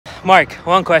Marc,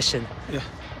 one question. Yeah.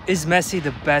 Is Messi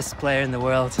the best player in the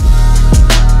world?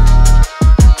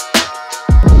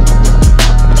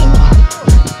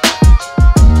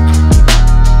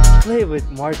 Play with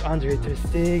Marc Andre Ter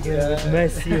Stegen, with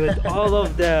Messi, with all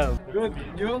of them. Good.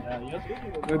 You?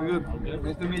 Good.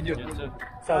 Nice to meet you. What's up,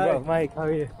 bro? Mike, how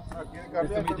are you? Nice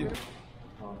to meet you.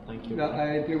 Oh, thank you.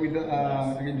 I play with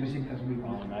again using as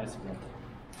well. Oh, nice, bro.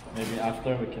 Maybe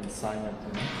after we can sign it,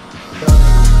 you know?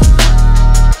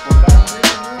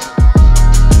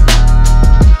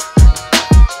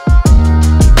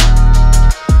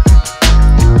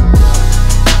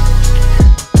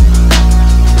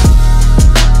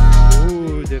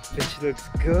 Ooh, the pitch looks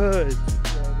good.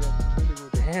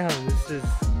 Damn, this is...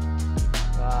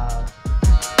 wow.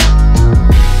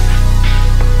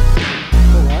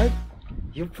 What?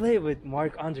 You play with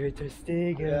Marc Andre Ter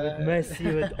Stegen, with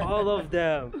Messi, with all of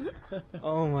them.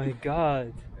 Oh my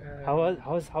god.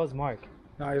 How's Marc?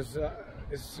 No,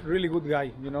 it's really good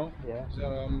guy, you know. Yeah. It's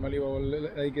unbelievable.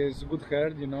 Like it's good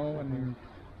heart, you know, and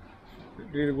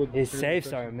really good. His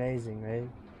saves are amazing, right?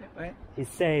 Right? He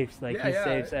saves, like he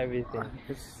saves everything.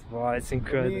 Wow, it's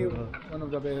incredible. One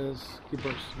of the best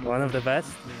keepers. One of the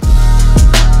best?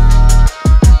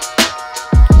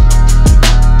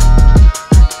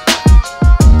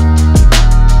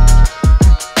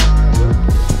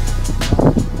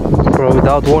 Bro,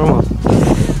 without warm-up.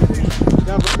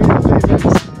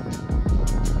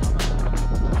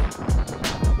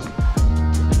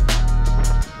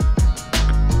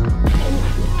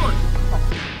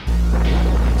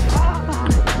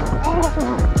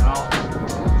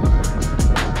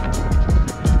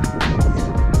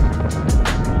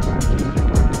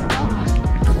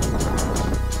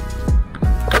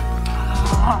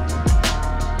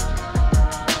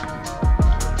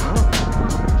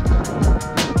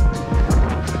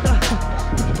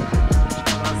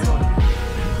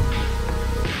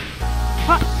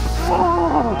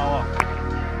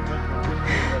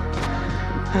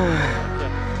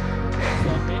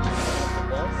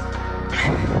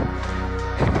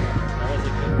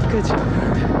 Good job.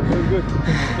 Good.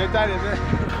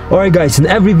 Alright guys, in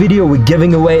every video we're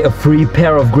giving away a free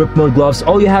pair of grip mode gloves.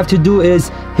 All you have to do is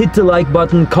hit the like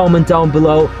button, comment down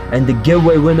below, and the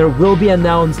giveaway winner will be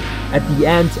announced at the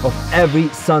end of every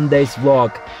Sunday's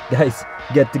vlog. Guys,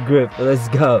 get the grip, let's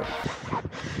go.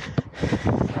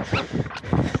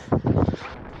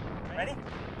 Ready?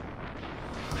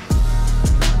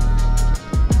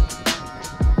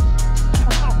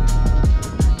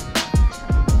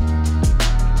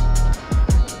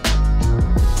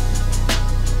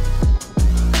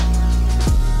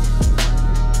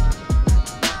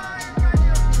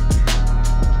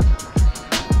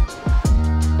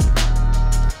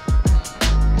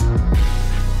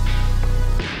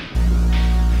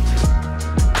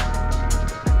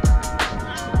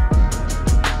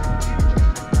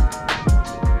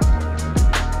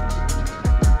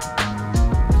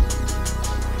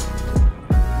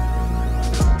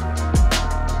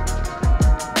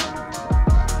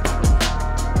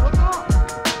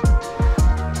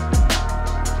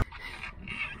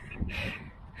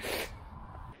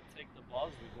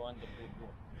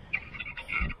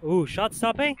 Ooh, shot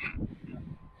stopping?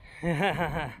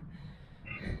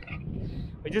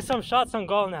 We do some shots on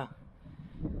goal now.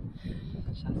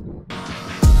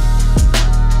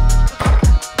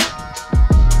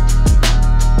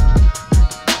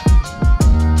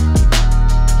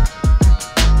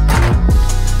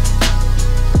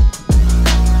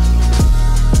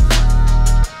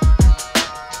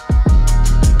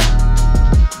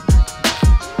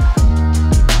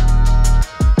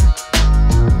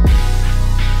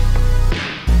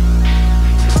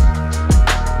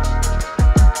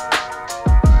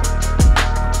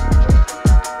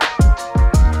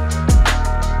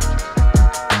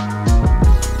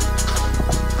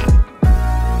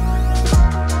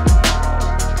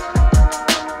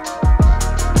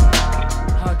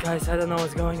 Guys, I don't know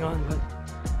what's going on, but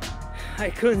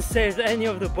I couldn't save any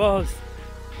of the balls.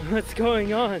 What's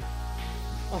going on?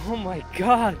 Oh my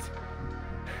god!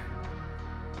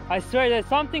 I swear there's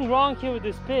something wrong here with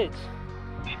this pitch.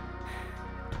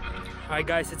 Alright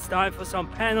guys, it's time for some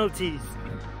penalties.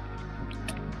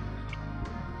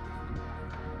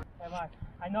 Hey Marc,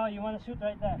 I know you want to shoot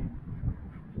right there.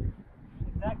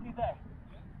 Exactly there.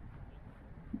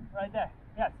 Right there,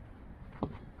 yes.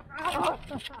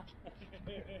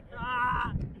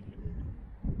 Ah!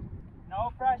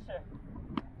 No pressure.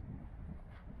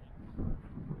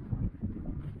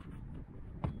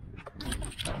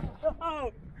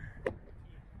 Oh!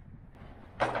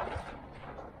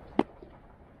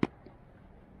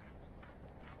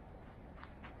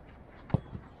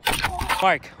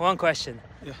 Marc, one question.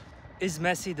 Yeah. Is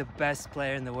Messi the best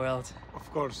player in the world?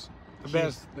 Of course, the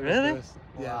best. The Really? best.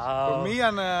 Yes. Wow. For me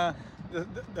and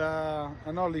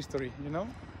an all history, you know.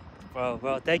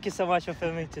 Well, thank you so much for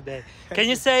filming today. Can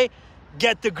you say,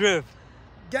 get the groove?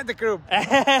 Get the group.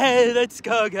 Hey, let's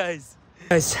go, guys.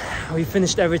 Guys, we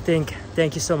finished everything.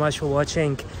 Thank you so much for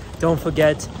watching. Don't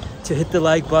forget to hit the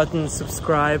like button,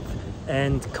 subscribe,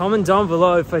 and comment down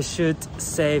below if I should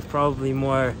say probably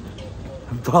more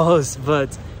balls.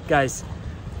 But guys,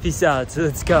 peace out.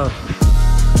 Let's go.